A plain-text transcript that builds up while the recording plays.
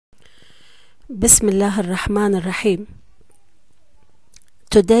Bismillah ar-Rahman ar-Rahim.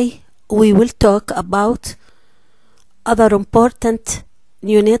 Today we will talk about other important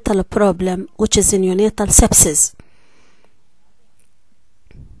neonatal problem, which is neonatal sepsis.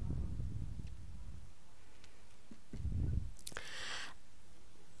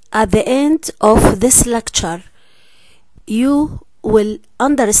 At the end of this lecture, you will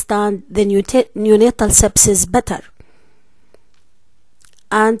understand the neonatal sepsis better,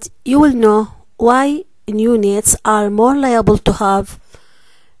 and you will know why neonates are more liable to have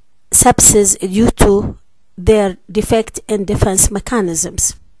sepsis due to their defect in defense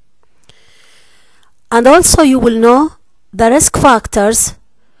mechanisms. And also you will know the risk factors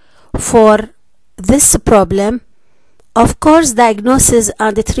for this problem. Of course, diagnosis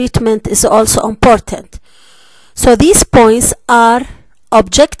and treatment is also important. So these points are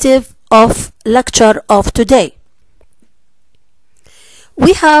objective of lecture of today.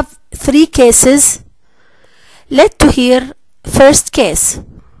 We have 3 cases. Let's hear first case.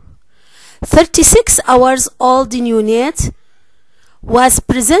 36 hours old neonate was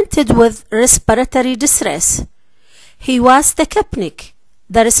presented with respiratory distress. He was tachypnic.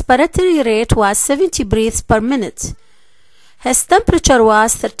 The respiratory rate was 70 breaths per minute. His temperature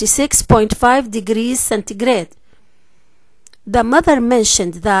was 36.5 degrees centigrade. The mother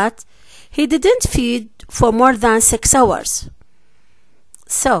mentioned that he didn't feed for more than 6 hours.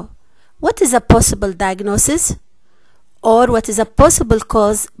 So, what is a possible diagnosis, or what is a possible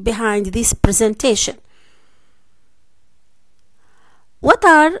cause behind this presentation? What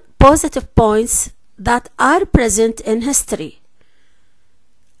are positive points that are present in history?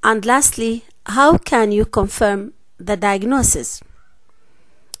 And lastly, how can you confirm the diagnosis?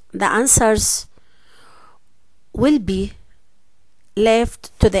 The answers will be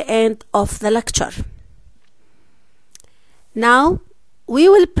left to the end of the lecture. Now, we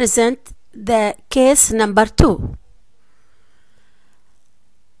will present the case number 2.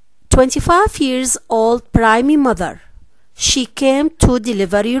 25 years old preemie mother. She came to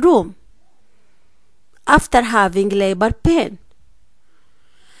delivery room after having labor pain.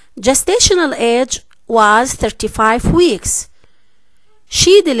 Gestational age was 35 weeks.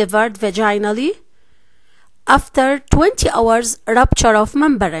 She delivered vaginally after 20 hours rupture of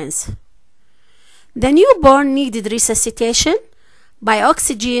membranes. The newborn needed resuscitation by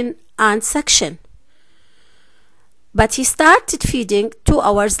oxygen and suction, but he started feeding 2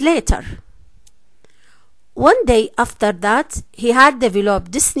 hours later. One day after that, he had developed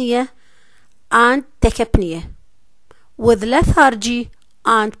dyspnea and tachypnea with lethargy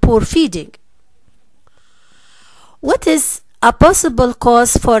and poor feeding. What is a possible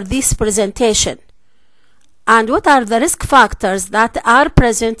cause for this presentation, and what are the risk factors that are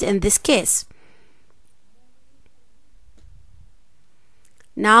present in this case?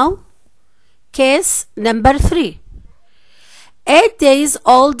 Now, case number 3. 8 days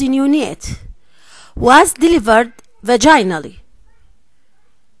old neonate was delivered vaginally.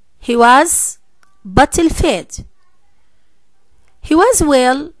 He was bottle fed. He was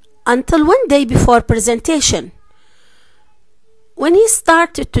well until one day before presentation, when he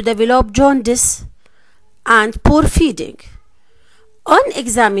started to develop jaundice and poor feeding. On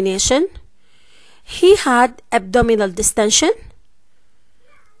examination, he had abdominal distension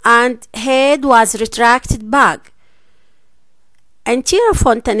and head was retracted back. Anterior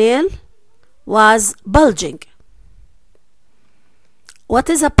fontanelle was bulging. What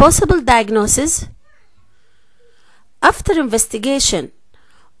is a possible diagnosis? After investigation,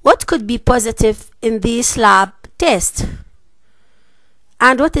 what could be positive in this lab test?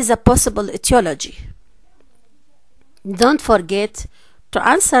 And what is a possible etiology? Don't forget to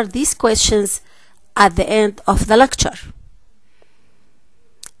answer these questions at the end of the lecture.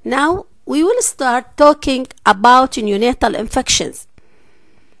 Now, we will start talking about neonatal infections.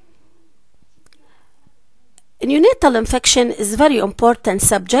 Neonatal infection is a very important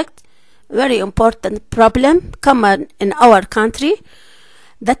subject, very important problem common in our country.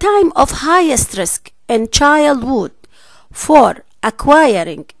 The time of highest risk in childhood for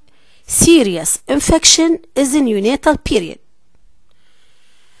acquiring serious infection is the neonatal period.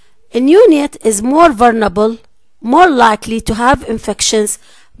 A neonate is more vulnerable, more likely to have infections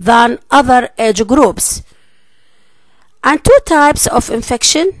than other age groups. And 2 types of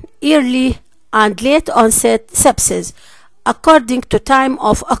infection, early and late onset sepsis, according to time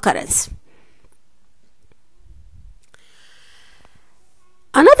of occurrence.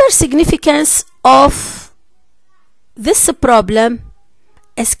 Another significance of this problem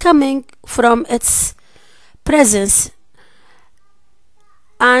is coming from its presence,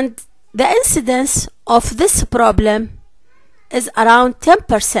 and the incidence of this problem is around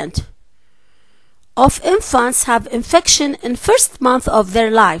 10%. of infants have infection in first month of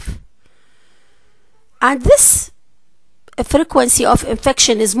their life. And this frequency of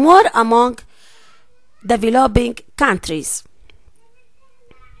infection is more among developing countries.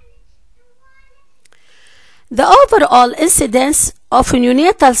 The overall incidence of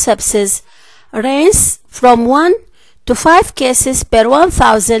neonatal sepsis ranges from 1 to 5 cases per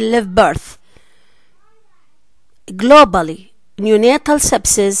 1,000 live births. Globally, neonatal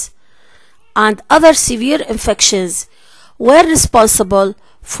sepsis and other severe infections were responsible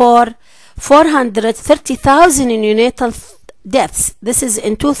for 430,000 neonatal deaths. This is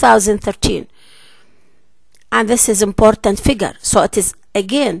in 2013. And this is important figure. So it is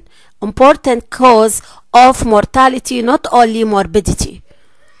again important cause of mortality, not only morbidity.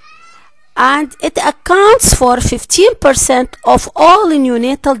 And it accounts for 15% of all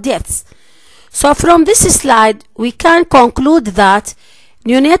neonatal deaths. So from this slide, we can conclude that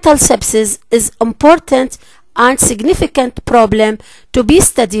neonatal sepsis is important and significant problem to be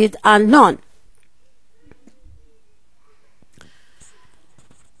studied and known.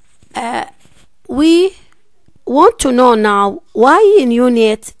 We want to know now why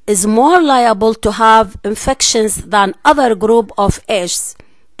neonate is more liable to have infections than other group of ages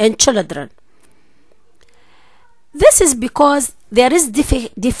in children. This is because there is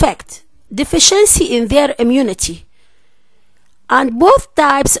deficiency in their immunity, and both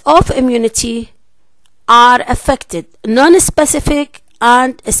types of immunity are affected, non-specific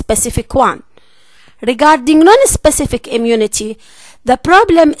and specific one. Regarding non-specific immunity, the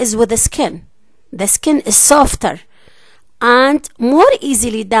problem is with the skin. The skin is softer and more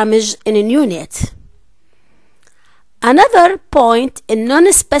easily damaged in a neonate. Another point in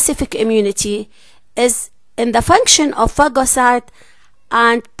non-specific immunity is in the function of phagocyte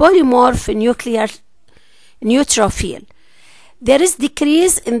and polymorph nuclear neutrophil. There is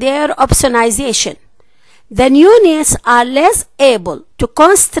decrease in their opsonization. The neonates are less able to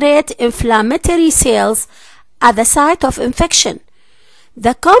concentrate inflammatory cells at the site of infection.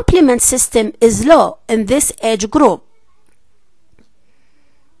 The complement system is low in this age group.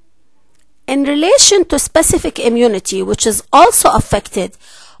 In relation to specific immunity, which is also affected,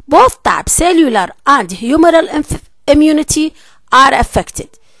 both types, cellular and humoral immunity, are affected.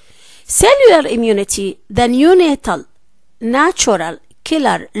 Cellular immunity, the neonatal natural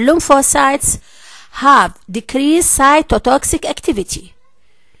killer lymphocytes have decreased cytotoxic activity.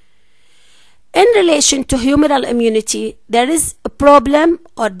 In relation to humoral immunity, there is a problem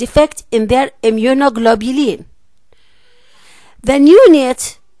or defect in their immunoglobulin. The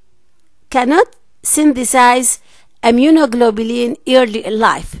neonate cannot synthesize immunoglobulin early in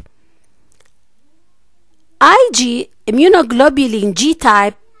life. Ig, immunoglobulin G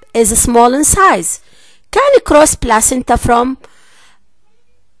type, is small in size, can cross placenta from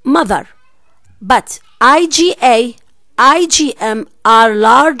mother, but IgA, IgM are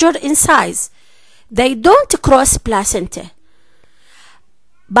larger in size. They don't cross placenta.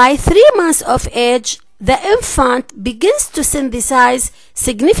 By 3 months of age, the infant begins to synthesize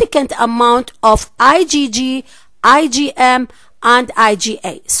significant amount of IgG, IgM, and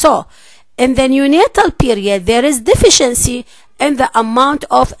IgA. So, in the neonatal period, there is deficiency in the amount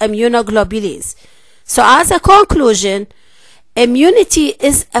of immunoglobulins. So, as a conclusion, immunity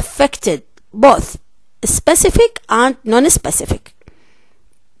is affected, both specific and non-specific.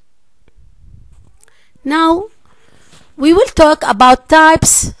 Now, we will talk about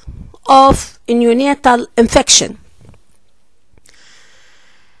types of neonatal infection.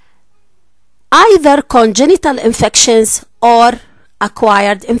 Either congenital infections or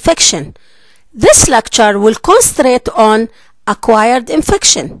acquired infection. This lecture will concentrate on acquired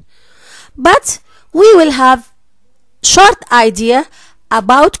infection, but we will have short idea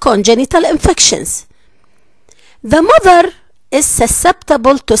about congenital infections. The mother is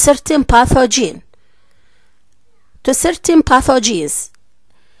susceptible to certain pathogens.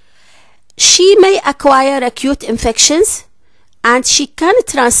 She may acquire acute infections, and she can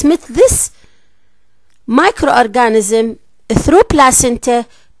transmit this microorganism through placenta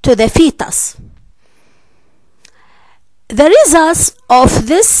to the fetus. The results of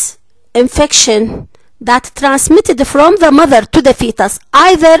this infection that transmitted from the mother to the fetus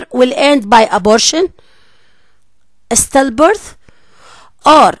either will end by abortion, stillbirth,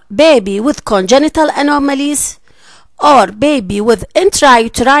 or baby with congenital anomalies, or baby with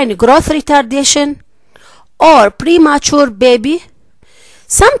intrauterine growth retardation, or premature baby.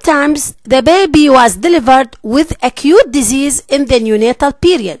 Sometimes the baby was delivered with acute disease in the neonatal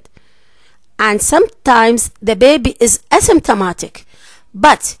period, and sometimes the baby is asymptomatic,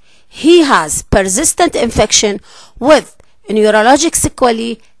 but he has persistent infection with neurologic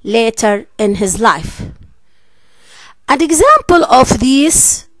sequelae later in his life. An example of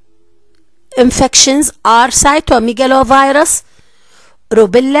these infections are cytomegalovirus,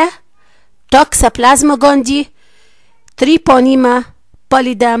 rubella, toxoplasma gondii, treponema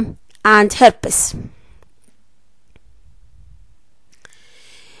pallidum, and herpes.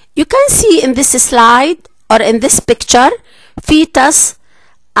 You can see in this slide or in this picture fetus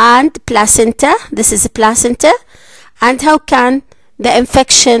and placenta. This is a placenta, and how can the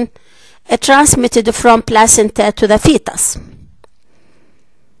infection transmitted from placenta to the fetus.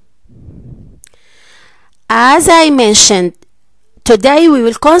 As I mentioned, today we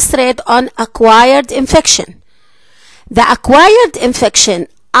will concentrate on acquired infection. The acquired infection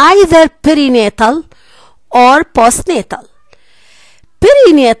either perinatal or postnatal.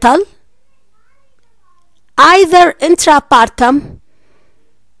 Perinatal, either intrapartum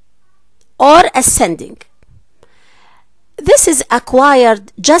or ascending. This is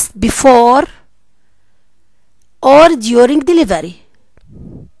acquired just before or during delivery.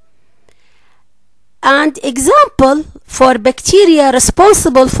 And example for bacteria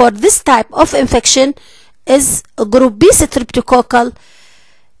responsible for this type of infection is group B streptococcal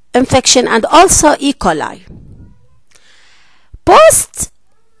infection and also E. coli.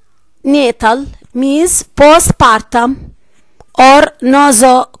 Postnatal means postpartum or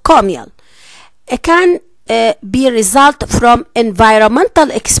nosocomial. It can be a result from environmental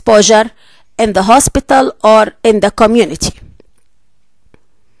exposure in the hospital or in the community.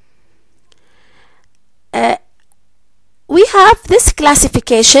 We have this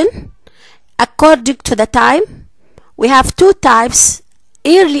classification according to the time. We have two types: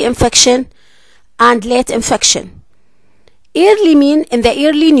 early infection and late infection. Early mean in the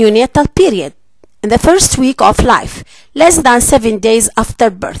early neonatal period, in the first week of life, less than 7 days after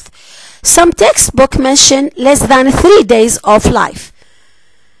birth. Some textbooks mention less than 3 days of life.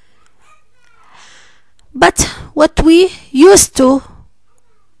 But what we used to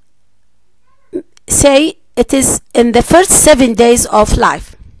say, it is in the first 7 days of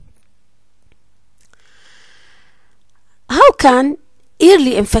life. How can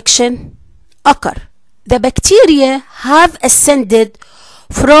early infection occur? The bacteria have ascended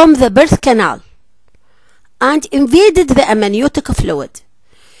from the birth canal and invaded the amniotic fluid.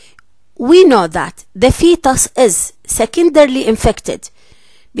 We know that the fetus is secondarily infected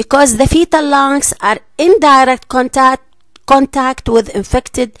because the fetal lungs are in direct contact with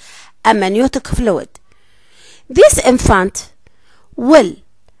infected amniotic fluid. This infant will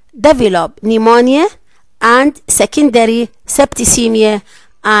develop pneumonia and secondary septicemia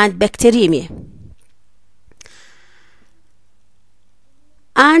and bacteremia.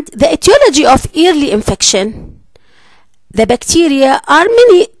 And the etiology of early infection, the bacteria are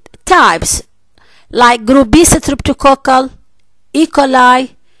many types, like group B streptococcal, E.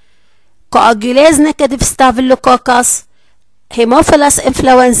 coli, coagulase negative staphylococcus, Haemophilus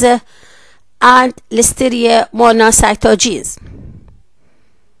influenza, and Listeria monocytogenes.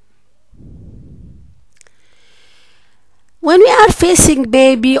 When we are facing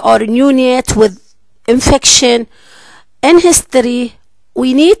baby or neonate with infection in history,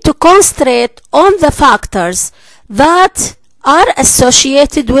 we need to concentrate on the factors that are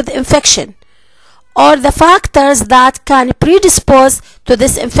associated with infection or the factors that can predispose to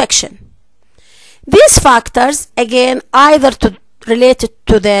this infection. These factors, again, either related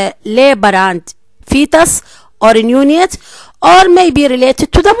to the labor and fetus or neonate, or may be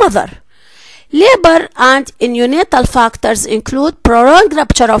related to the mother. Labor and neonatal factors include prolonged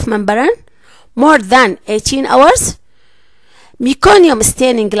rupture of membrane, more than 18 hours, meconium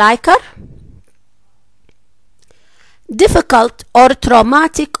staining liquor, difficult or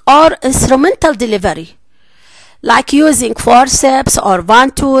traumatic or instrumental delivery, like using forceps or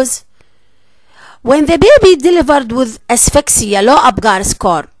ventures. When the baby delivered with asphyxia, low Apgar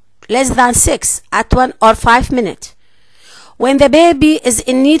score, less than 6 at 1 or 5 minutes. When the baby is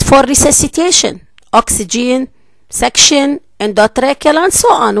in need for resuscitation, oxygen, suction, endotracheal, and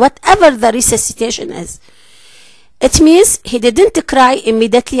so on, whatever the resuscitation is. It means he didn't cry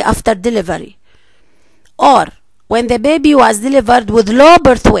immediately after delivery. Or when the baby was delivered with low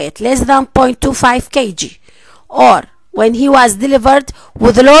birth weight, less than 0.25 kg. Or when he was delivered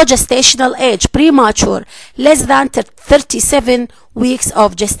with low gestational age, premature, less than 37 weeks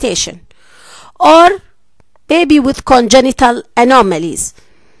of gestation. Or baby with congenital anomalies.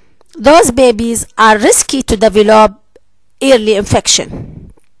 Those babies are risky to develop early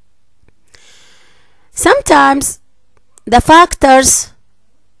infection. Sometimes the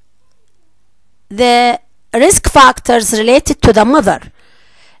risk factors related to the mother,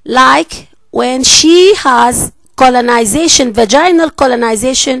 like when she has colonization, vaginal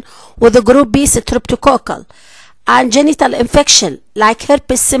colonization with a group B streptococcal, and genital infection like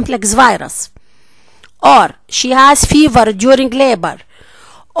herpes simplex virus, or she has fever during labor,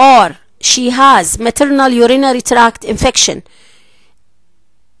 or she has maternal urinary tract infection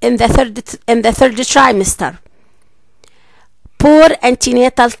in the third trimester, poor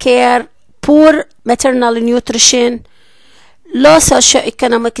antenatal care, poor maternal nutrition, low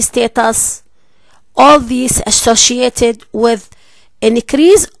socioeconomic status, all these associated with an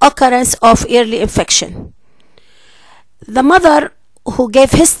increased occurrence of early infection. The mother who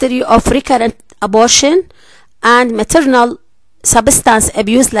gave history of recurrent abortion and maternal substance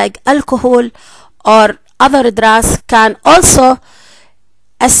abuse like alcohol or other drugs can also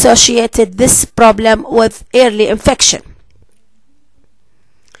associate this problem with early infection.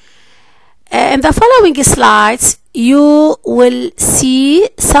 In the following slides, you will see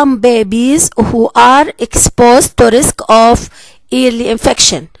some babies who are exposed to risk of early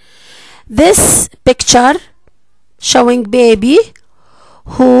infection. This picture showing baby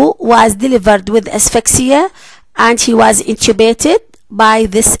who was delivered with asphyxia and he was intubated by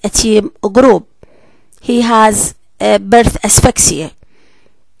this team group. He has birth asphyxia.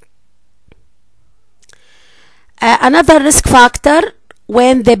 Another risk factor,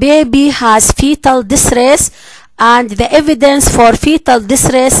 when the baby has fetal distress, and the evidence for fetal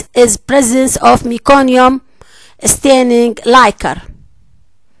distress is presence of meconium staining liquor.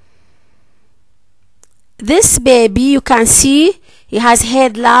 This baby, you can see he has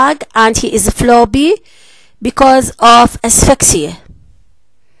head lag and he is floppy because of asphyxia.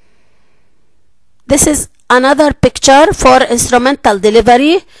 This is another picture for instrumental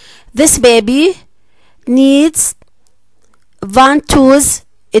delivery. This baby needs ventouses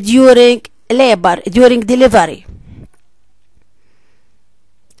during labor, during delivery.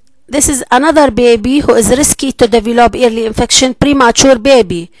 This is another baby who is risky to develop early infection, premature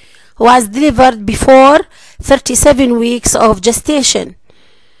baby who was delivered before 37 weeks of gestation.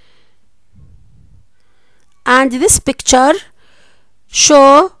 And this picture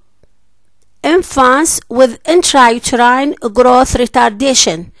shows infants with intrauterine growth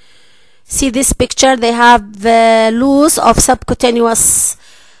retardation. See this picture, they have the loss of subcutaneous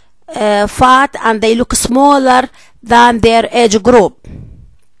fat and they look smaller than their age group.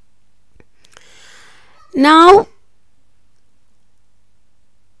 Now,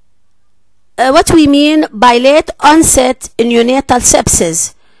 what we mean by late onset neonatal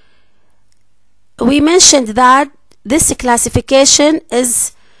sepsis? We mentioned that this classification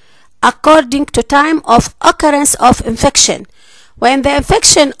is according to time of occurrence of infection. When the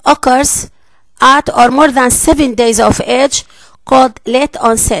infection occurs at or more than 7 days of age, called late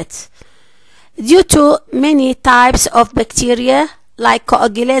onset, due to many types of bacteria like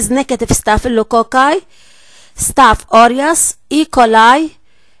coagulase negative staphylococci, Staph aureus, E. coli,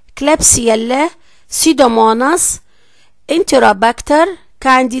 Klebsiella, Pseudomonas, Enterobacter,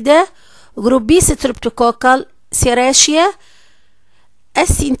 Candida, group B streptococcal, Serratia,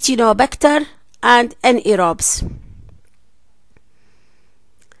 Acinetobacter, and anaerobes.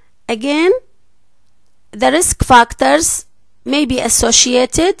 Again, the risk factors may be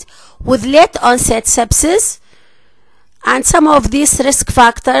associated with late onset sepsis, and some of these risk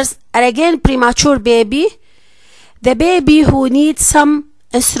factors are again premature baby, the baby who needs some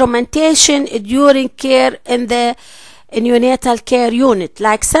instrumentation during care in the neonatal care unit,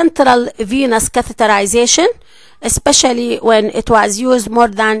 like central venous catheterization, especially when it was used more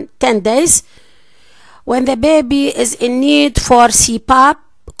than 10 days, when the baby is in need for CPAP,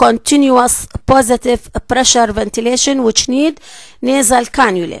 continuous positive pressure ventilation, which need nasal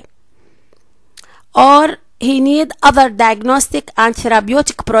cannula, or he need other diagnostic and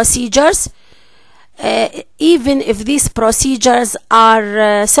therapeutic procedures, even if these procedures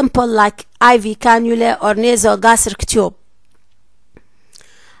are simple like IV cannula or nasogastric tube.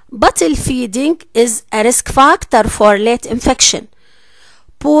 Bottle feeding is a risk factor for late infection.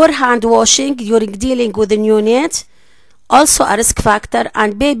 Poor hand washing during dealing with the neonate, also a risk factor,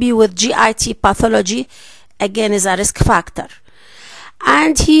 and baby with GIT pathology again is a risk factor.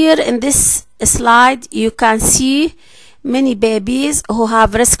 And here in this slide you can see many babies who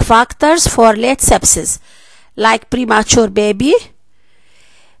have risk factors for late sepsis, like premature baby,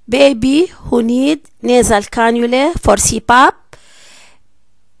 baby who need nasal cannula for CPAP,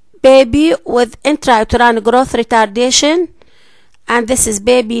 baby with intrauterine growth retardation, and this is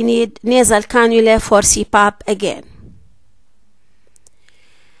baby need nasal cannula for CPAP again.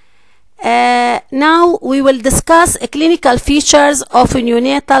 Now we will discuss clinical features of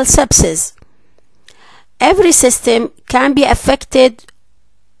neonatal sepsis. Every system can be affected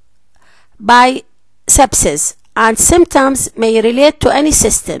by sepsis, and symptoms may relate to any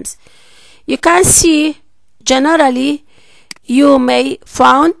systems. You can see generally you may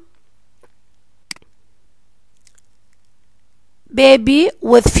find baby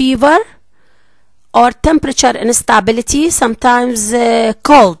with fever or temperature instability, sometimes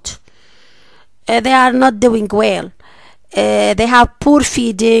cold. They are not doing well. They have poor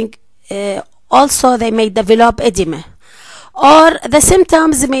feeding. Also, they may develop edema. Or the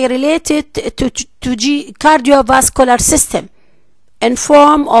symptoms may relate it to cardiovascular system in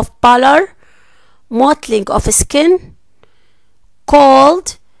form of pallor, mottling of skin,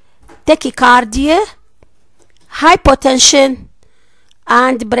 cold, tachycardia, hypotension,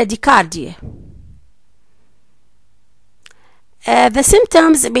 and bradycardia. The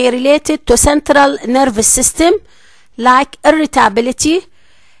symptoms may be related to central nervous system like irritability,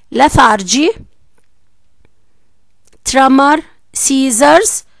 lethargy, tremor,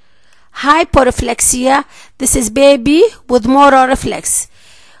 seizures, hyporeflexia. This is baby with motor reflex.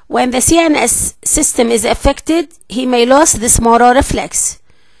 When the CNS system is affected, he may lose this motor reflex.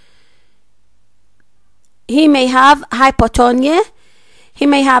 He may have hypotonia. He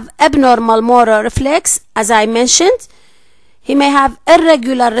may have abnormal motor reflex, as I mentioned. He may have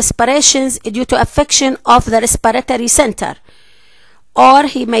irregular respirations due to affection of the respiratory center, or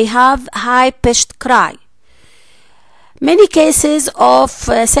he may have high-pitched cry. Many cases of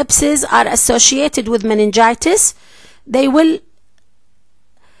sepsis are associated with meningitis. They will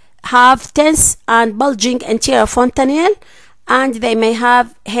have tense and bulging anterior fontanelle, and they may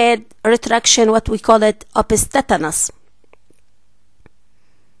have head retraction, what we call it epistetanus.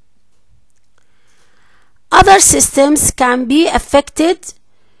 Other systems can be affected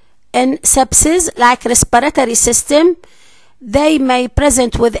in sepsis, like respiratory system. They may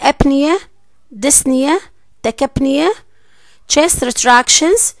present with apnea, dyspnea, tachypnea, chest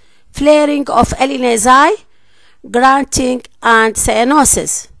retractions, flaring of LNSI, grunting, and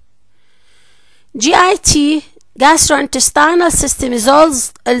cyanosis. GIT, gastrointestinal system, is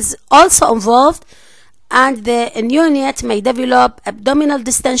also involved, and the neonate may develop abdominal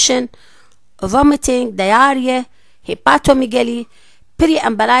distension, vomiting, diarrhea, hepatomegaly,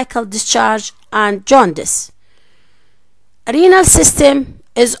 periumbilical discharge, and jaundice. Renal system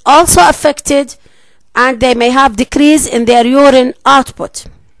is also affected, and they may have decrease in their urine output.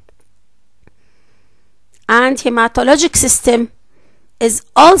 And hematologic system is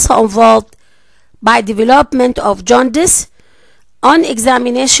also involved by development of jaundice. On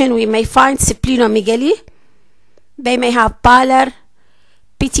examination, we may find splenomegaly. They may have pallor,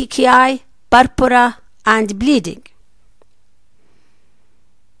 petechiae, purpura, and bleeding.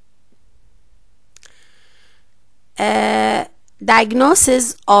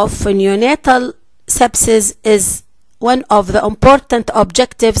 Diagnosis of neonatal sepsis is one of the important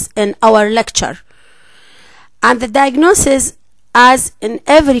objectives in our lecture. And the diagnosis, as in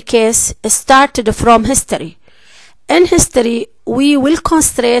every case, started from history. In history, we will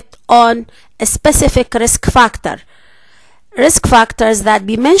concentrate on a specific risk factor. Risk factors that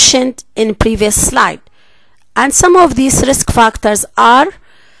we mentioned in previous slide. And some of these risk factors are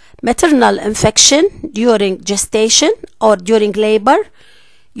maternal infection during gestation or during labor,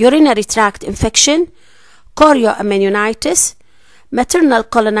 urinary tract infection, chorioamnionitis, maternal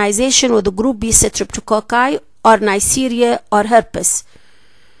colonization with group B streptococci or Neisseria or herpes.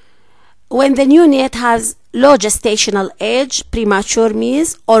 When the neonate has low gestational age, premature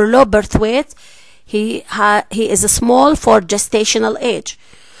means, or low birth weight, he is small for gestational age.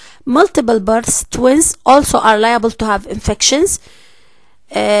 Multiple births, twins, also are liable to have infections.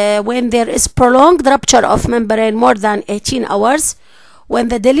 When there is prolonged rupture of membrane more than 18 hours, when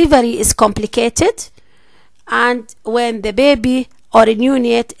the delivery is complicated, and when the baby or a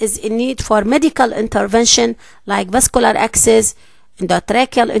neonate is in need for medical intervention like vascular access,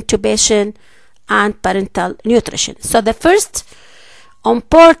 endotracheal intubation, and parenteral nutrition. So the first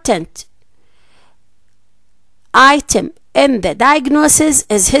important item in the diagnosis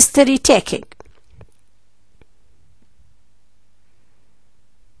is history taking.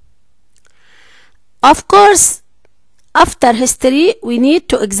 Of course, after history, we need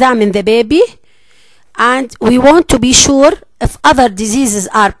to examine the baby, and we want to be sure if other diseases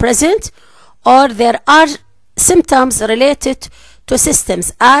are present or there are symptoms related to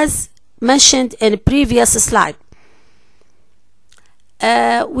systems, as mentioned in previous slide.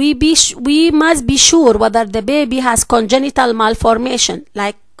 We must be sure whether the baby has congenital malformation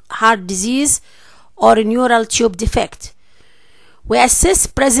like heart disease or neural tube defect. We assess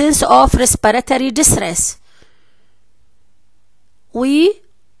presence of respiratory distress. We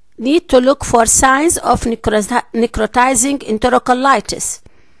need to look for signs of necrotizing enterocolitis,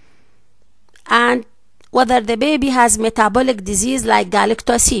 and whether the baby has metabolic disease like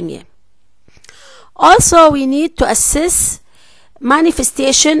galactosemia. Also, we need to assess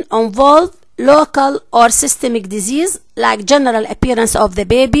manifestation involve local or systemic disease like general appearance of the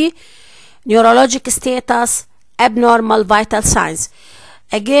baby, neurologic status, abnormal vital signs.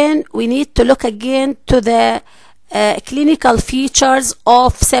 Again, we need to look again to the clinical features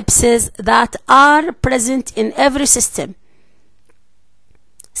of sepsis that are present in every system.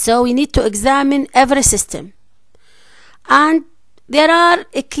 So we need to examine every system. And there are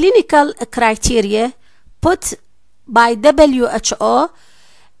a clinical criteria put by WHO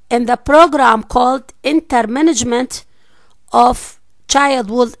in the program called Intermanagement of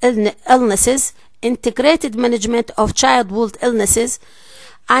Childhood Illnesses, Integrated Management of Childhood Illnesses,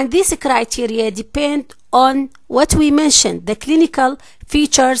 and these criteria depend on what we mentioned, the clinical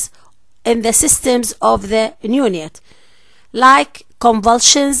features in the systems of the neonate, like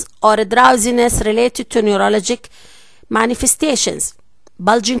convulsions or drowsiness related to neurologic manifestations,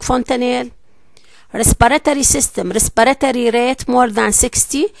 bulging fontanelle, respiratory system, respiratory rate more than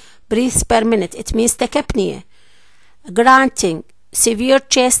 60 breaths per minute, it means tachypnea, grunting, severe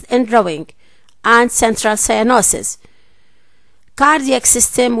chest indrawing, and central cyanosis. Cardiac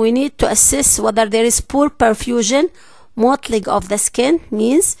system, we need to assess whether there is poor perfusion, mottling of the skin,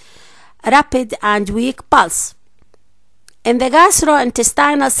 means rapid and weak pulse. In the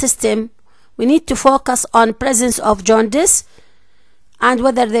gastrointestinal system, we need to focus on presence of jaundice and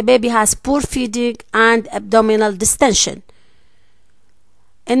whether the baby has poor feeding and abdominal distension.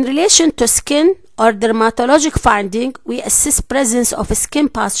 In relation to skin or dermatologic finding, we assess presence of skin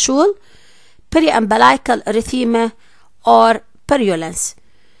pustule, periumbilical erythema, or purulence.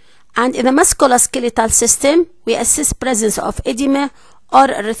 And in the musculoskeletal system, we assess presence of edema or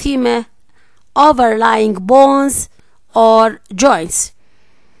erythema, overlying bones or joints.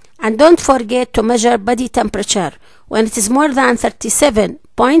 And don't forget to measure body temperature. When it is more than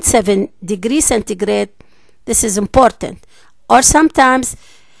 37.7 degrees centigrade, this is important. Or sometimes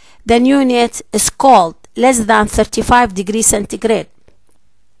the neonate is cold, less than 35 degrees centigrade.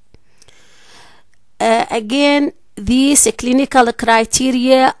 Again, these clinical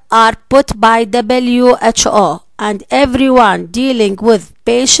criteria are put by WHO, and everyone dealing with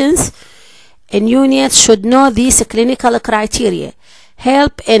patients in neonates should know these clinical criteria.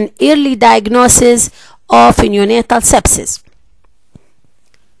 Help in early diagnosis of neonatal sepsis.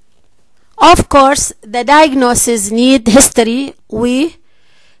 Of course, the diagnosis need history. We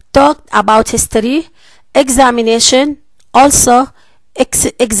talked about history, examination. Also,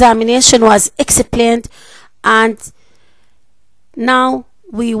 examination was explained, and now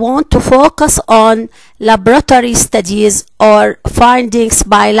we want to focus on laboratory studies or findings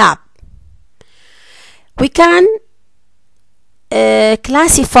by lab. We can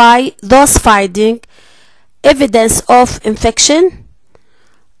classify those findings: evidence of infection,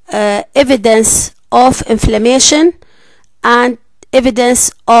 evidence of inflammation, and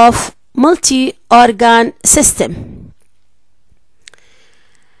evidence of multi-organ system.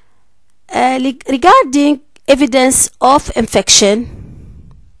 Regarding evidence of infection,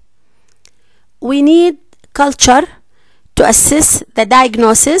 we need culture to assess the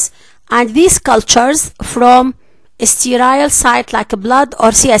diagnosis, and these cultures from a sterile site like blood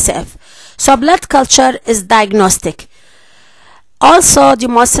or CSF. So blood culture is diagnostic. Also,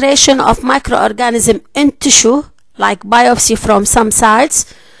 demonstration of microorganism in tissue like biopsy from some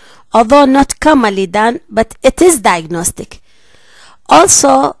sites, although not commonly done, but it is diagnostic.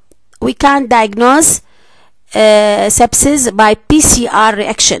 Also, we can diagnose sepsis by PCR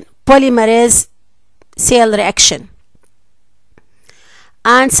reaction, polymerase cell reaction.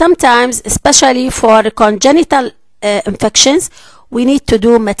 And sometimes, especially for congenital infections, we need to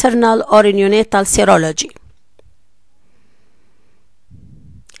do maternal or neonatal serology.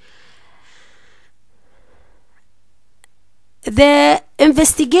 The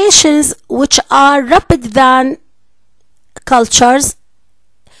investigations which are rapid than cultures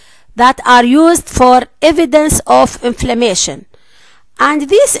that are used for evidence of inflammation, and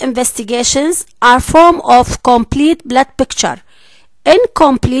these investigations are form of complete blood picture. In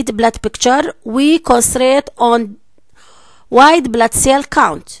complete blood picture, we concentrate on white blood cell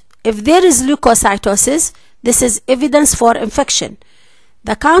count. If there is leukocytosis, this is evidence for infection.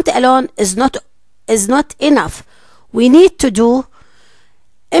 The count alone is not enough. We need to do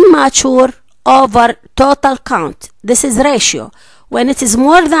immature over total count. This is ratio. When it is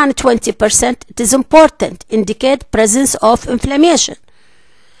more than 20%, it is important, indicate presence of inflammation.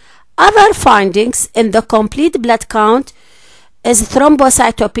 Other findings in the complete blood count is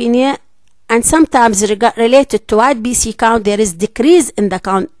thrombocytopenia, and sometimes related to white BC count, there is decrease in the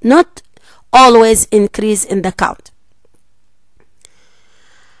count, not always increase in the count.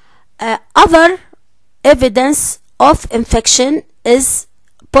 Other evidence of infection is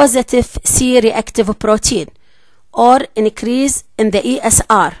positive C-reactive protein, or increase in the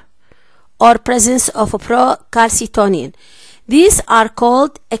ESR, or presence of procalcitonin. These are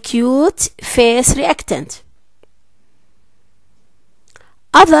called acute phase reactant.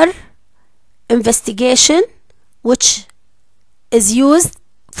 Other investigation which is used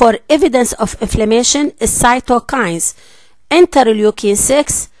for evidence of inflammation is cytokines, interleukin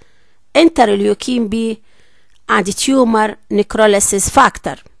 6, interleukin B, and tumor necrolysis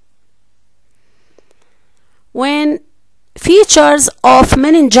factor. When features of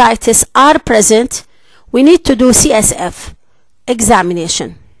meningitis are present, we need to do CSF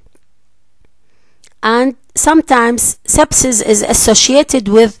examination. And sometimes sepsis is associated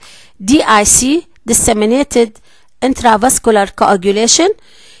with DIC, disseminated intravascular coagulation.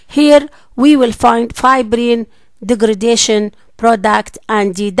 Here we will find fibrin degradation product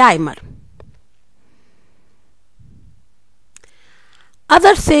and D-dimer.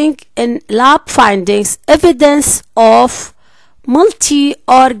 Other thing in lab findings, evidence of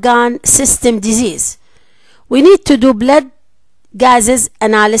multi-organ system disease. We need to do blood gases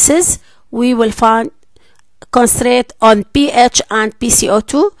analysis. We will find concentrate on pH and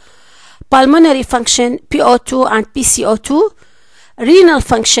PCO2, pulmonary function PO2 and PCO2, renal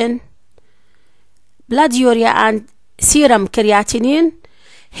function, blood urea and serum creatinine,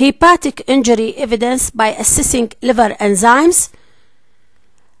 hepatic injury evidence by assessing liver enzymes,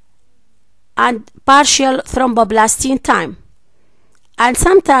 and partial thromboplastin time. And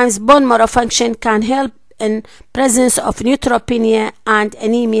sometimes bone marrow function can help in presence of neutropenia and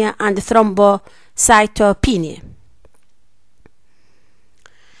anemia and thrombocytopenia.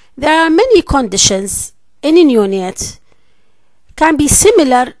 There are many conditions in a neonate can be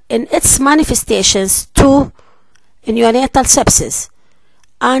similar in its manifestations to neonatal sepsis,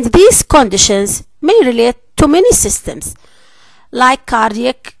 and these conditions may relate to many systems like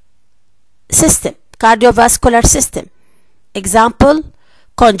cardiac system, cardiovascular system. Example,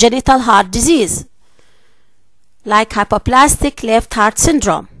 congenital heart disease like hypoplastic left heart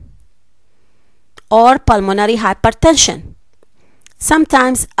syndrome, or pulmonary hypertension.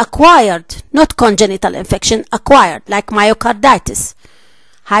 Sometimes acquired, not congenital infection, acquired like myocarditis,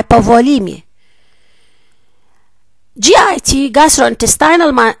 hypovolemia. GIT,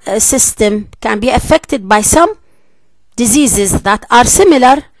 gastrointestinal system, can be affected by some diseases that are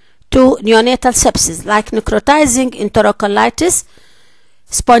similar to neonatal sepsis, like necrotizing enterocolitis,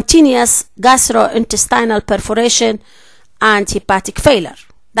 spontaneous gastrointestinal perforation, and hepatic failure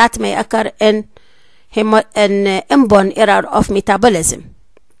that may occur in inborn error of metabolism.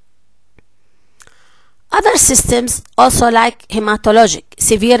 Other systems also like hematologic,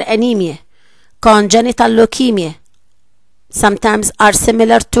 severe anemia, congenital leukemia, sometimes are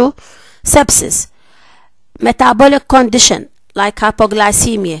similar to sepsis, metabolic condition like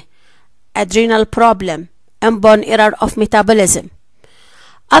hypoglycemia, adrenal problem, inborn error of metabolism.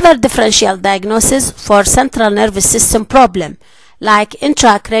 Other differential diagnosis for central nervous system problem like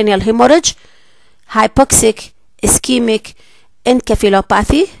intracranial hemorrhage, hypoxic ischemic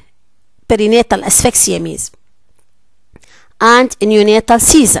encephalopathy, perinatal asphyxia means, and neonatal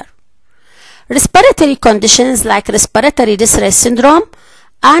seizure. Respiratory conditions like respiratory distress syndrome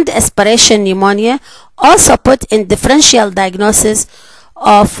and aspiration pneumonia also put in differential diagnosis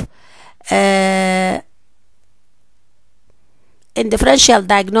of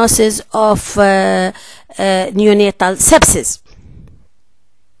neonatal sepsis.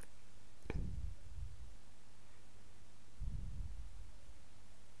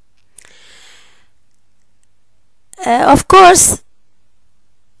 Of course,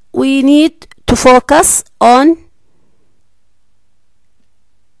 we need to focus on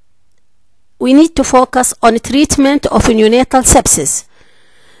treatment of neonatal sepsis,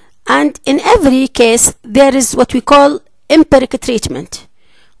 and in every case there is what we call empiric treatment.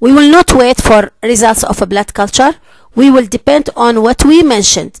 We will not wait for results of a blood culture. We will depend on what we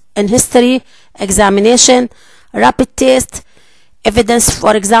mentioned in history, examination, rapid test, evidence,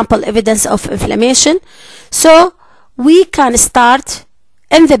 for example, evidence of inflammation. So we can start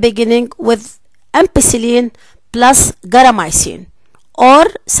in the beginning with ampicillin plus garamycin, or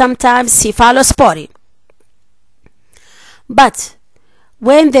sometimes cephalosporin. But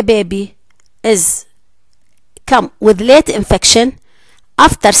when the baby is come with late infection,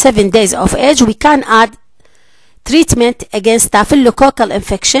 after 7 days of age, we can add treatment against staphylococcal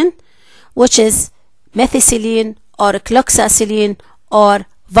infection, which is methicillin or cloxacillin or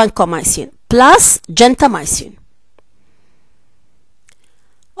vancomycin plus gentamicin.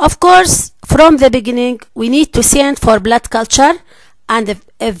 Of course, from the beginning, we need to send for blood culture, and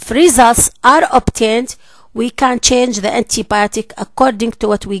if results are obtained, we can change the antibiotic according to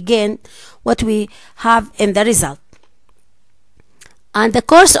what we have in the result. And the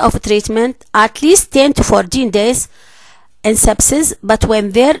course of treatment, at least 10 to 14 days in sepsis, but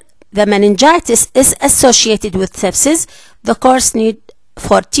when the meningitis is associated with sepsis, the course needs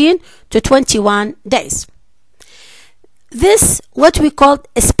 14 to 21 days. This what we call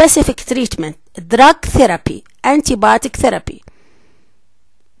a specific treatment, drug therapy, antibiotic therapy.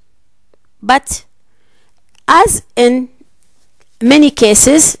 But as in many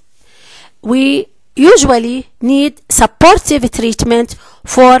cases, we usually need supportive treatment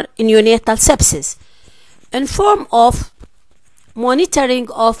for neonatal sepsis in form of monitoring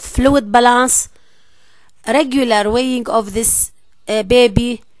of fluid balance, regular weighing of this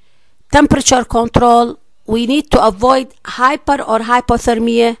baby, temperature control. We need to avoid hyper or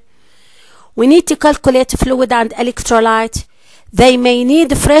hypothermia. We need to calculate fluid and electrolyte. They may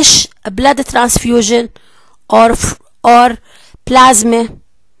need fresh blood transfusion or plasma,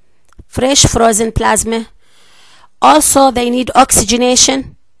 fresh frozen plasma. Also, they need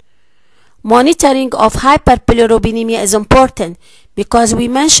oxygenation. Monitoring of hyperbilirubinemia is important because we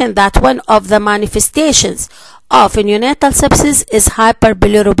mentioned that one of the manifestations of neonatal sepsis is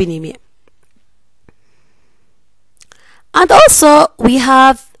hyperbilirubinemia. And also, we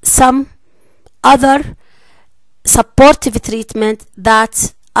have some other supportive treatment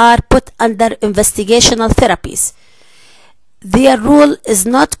that are put under investigational therapies. Their role is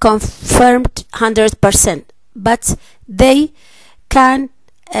not confirmed 100%, but they can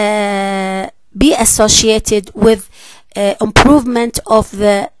be associated with improvement of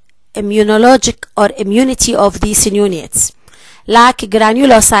the immunologic or immunity of these neonates, like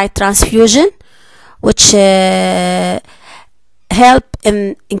granulocyte transfusion, which help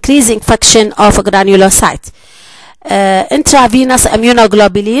in increasing function of granulocyte. Intravenous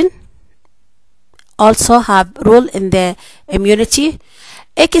immunoglobulin also have role in the immunity.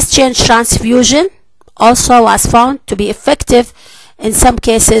 Exchange transfusion also was found to be effective in some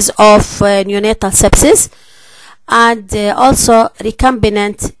cases of neonatal sepsis, and also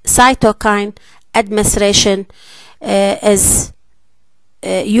recombinant cytokine administration is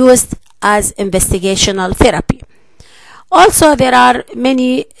used as investigational therapy. Also, there are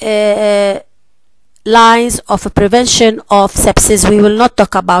many lines of prevention of sepsis. We will not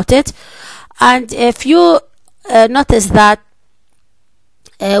talk about it. And if you notice that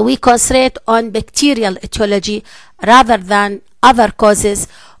we concentrate on bacterial etiology rather than other causes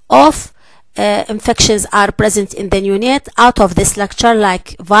of infections are present in the neonate out of this lecture,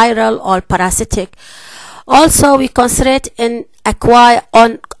 like viral or parasitic. Also, we concentrate in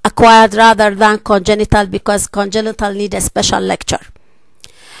acquired rather than congenital, because congenital need a special lecture.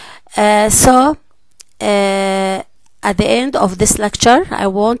 So at the end of this lecture, I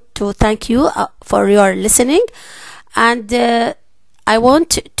want to thank you for your listening, and I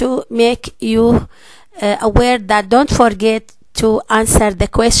want to make you aware that don't forget to answer the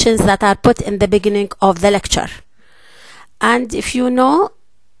questions that are put in the beginning of the lecture. And if you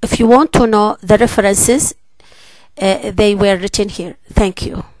want to know the references, they were written here. Thank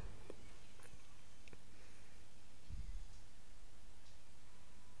you.